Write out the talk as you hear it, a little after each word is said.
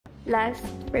Last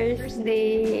first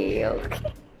day.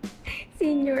 Okay.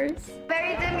 Seniors.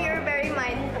 Very demure, very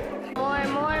mindful. More.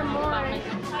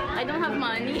 I don't have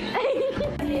money.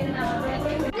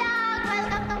 Vlog!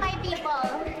 Welcome to my people.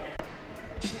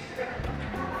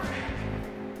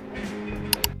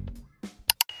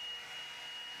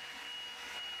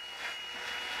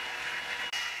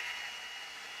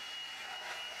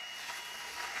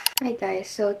 Hi guys,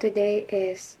 so today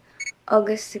is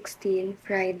August 16,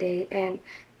 Friday, and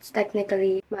it's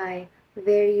technically my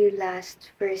very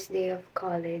last first day of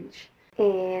college.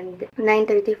 And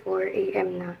 9:34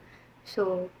 a.m. na.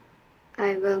 So,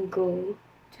 I will go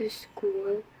to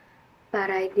school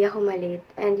para hindi ako malate.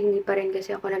 And hindi pa rin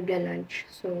kasi ako nagla-lunch.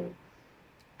 So,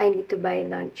 I need to buy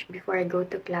lunch before I go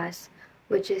to class,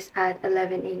 which is at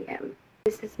 11 a.m.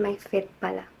 This is my fit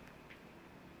pala.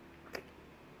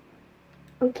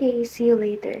 Okay, see you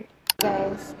later.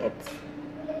 Guys, it's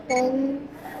 10:37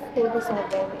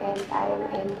 and I'm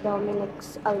in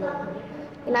Dominic's alone.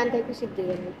 Inantay ko si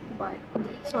Gail, but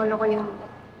solo ko yung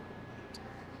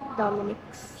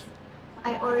Dominic's.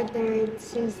 I ordered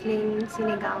sizzling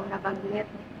sinigang na bagnet.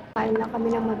 Kain lang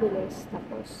kami ng mabilis,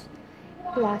 tapos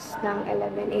class ng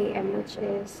 11 a.m. which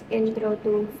is intro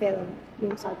to film,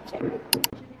 yung subject.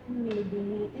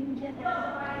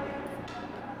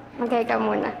 Okay ka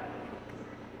muna.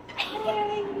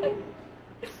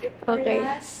 Okay.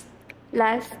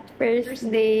 Last first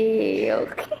day.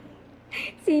 Okay.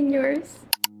 Seniors.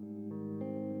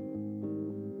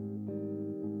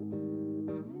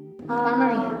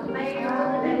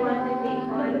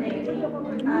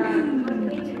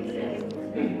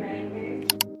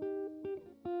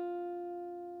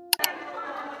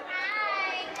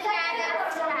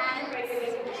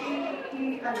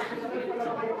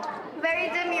 Very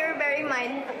demure, very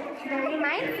mindful. Very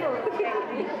mindful.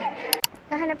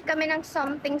 Nahanap kami ng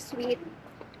something sweet.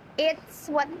 It's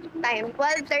what time?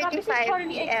 12:35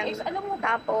 p.m.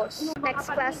 Tapos, next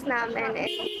class namin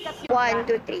is 1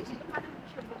 to 3.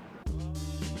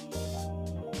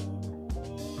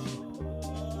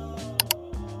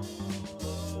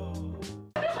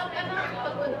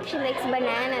 She likes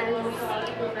bananas.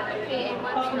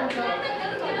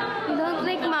 You don't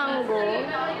like mango?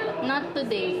 Not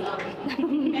today.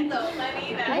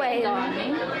 Well,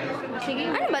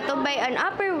 ano ba to? By an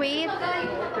upper weight?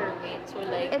 So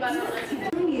like, It's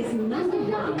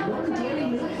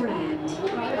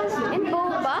in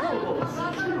boba?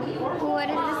 What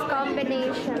is this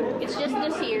combination? it's just the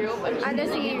syrup. The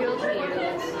syrup.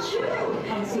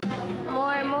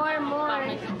 More.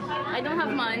 I don't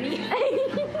have money.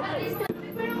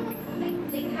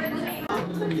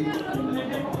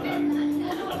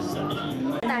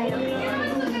 Tayo.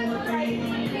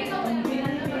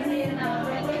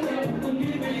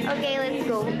 Okay, let's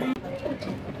go.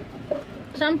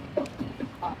 Some.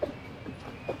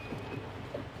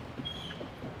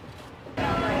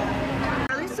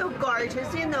 Ellie's so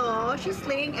gorgeous, you know. She's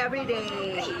slaying every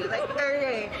day. Like every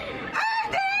day.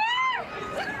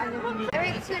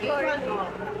 Eric's recording.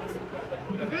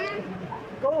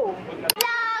 Go.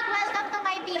 Vlog! Welcome to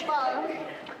my people.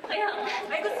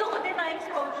 Ay, gusto ko din na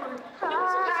exposure.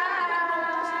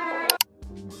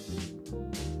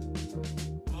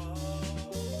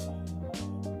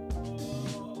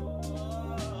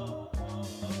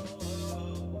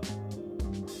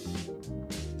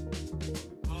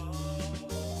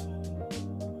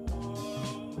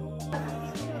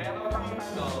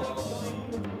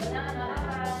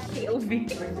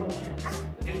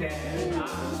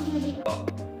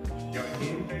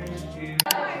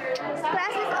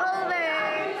 Class is over.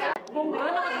 Bongga,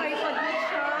 naka-tripod na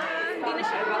siya. Hindi na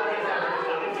siya.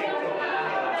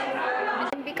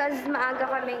 Because maaga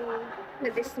kaming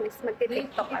na-dismiss,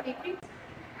 magti-tiktok kami.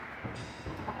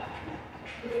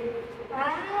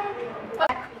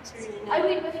 I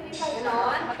will be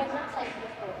ganon. Magandang side ko.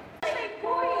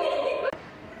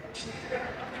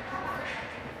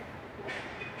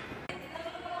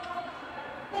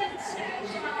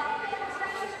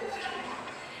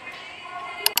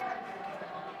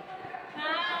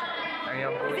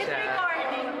 Ayan po siya.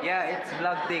 Yeah, it's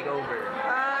vlog takeover.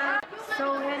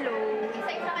 So, hello.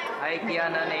 Hi,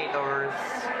 Quiana Nators.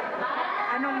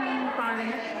 Anong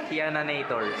pangalan? Quiana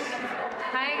Nators.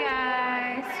 Hi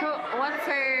guys. So, what's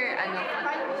her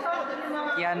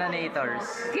Quiana Nators.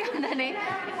 Quiana na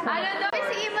ano daw?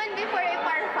 Si Ivan before ay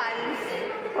par fans.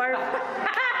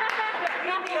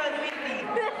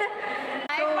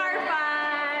 Hi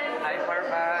Parpan. Hi,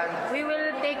 Parpan. We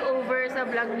will take over sa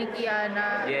vlog ni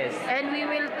Quiana. Yes. And we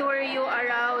will tour you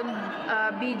around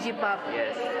BG Pop.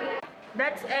 Yes.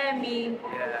 That's Emmy.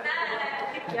 Yeah.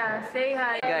 Yeah, say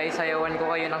hi. Guys, sayawan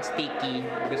ko kayo ng sticky.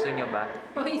 Gusto nyo ba?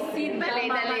 Uy, sit. Dali.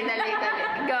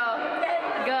 Go.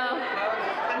 Go.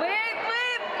 Wait.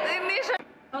 Hindi siya.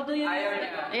 How do you... Ayaw niya.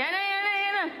 Ayan na.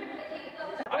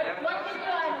 What can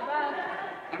you ano ba?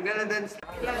 I'm gonna dance.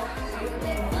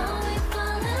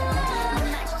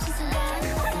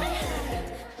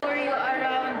 For you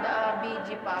around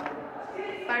BG Pop.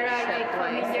 Para like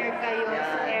familiar kayo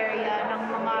sa area ng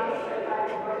mga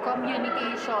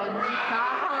communication.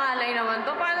 Nakakangalay naman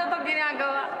to. Paano to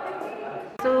ginagawa?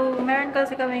 So, meron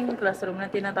kasi kaming classroom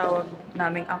na tinatawag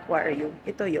naming aquarium.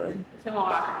 Ito yon.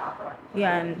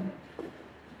 Yan.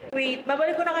 Wait,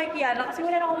 babalik ko na kay Quiana kasi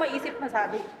wala na akong maisip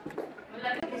masabi.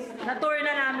 Na-tour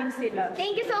na namin sila.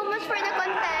 Thank you so much for the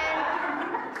content.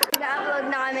 Nag-upload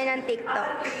na kami ng TikTok.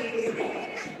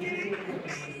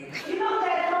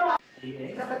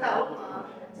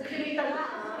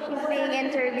 She's being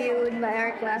interviewed by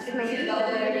our classmates.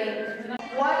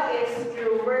 What is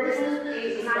your worst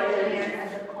case nightmare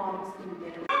as a comm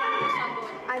student?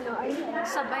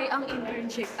 Sabay ang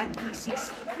internship at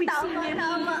thesis.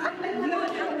 Tama.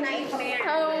 Nightmare.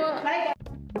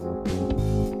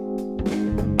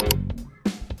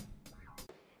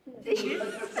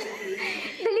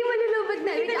 Dali mo lulubog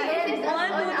na. This is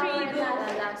us on our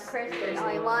last first day.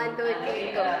 Okay, 1, 2,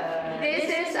 3, go. This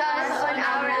is us on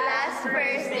our last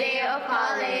first day of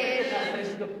college.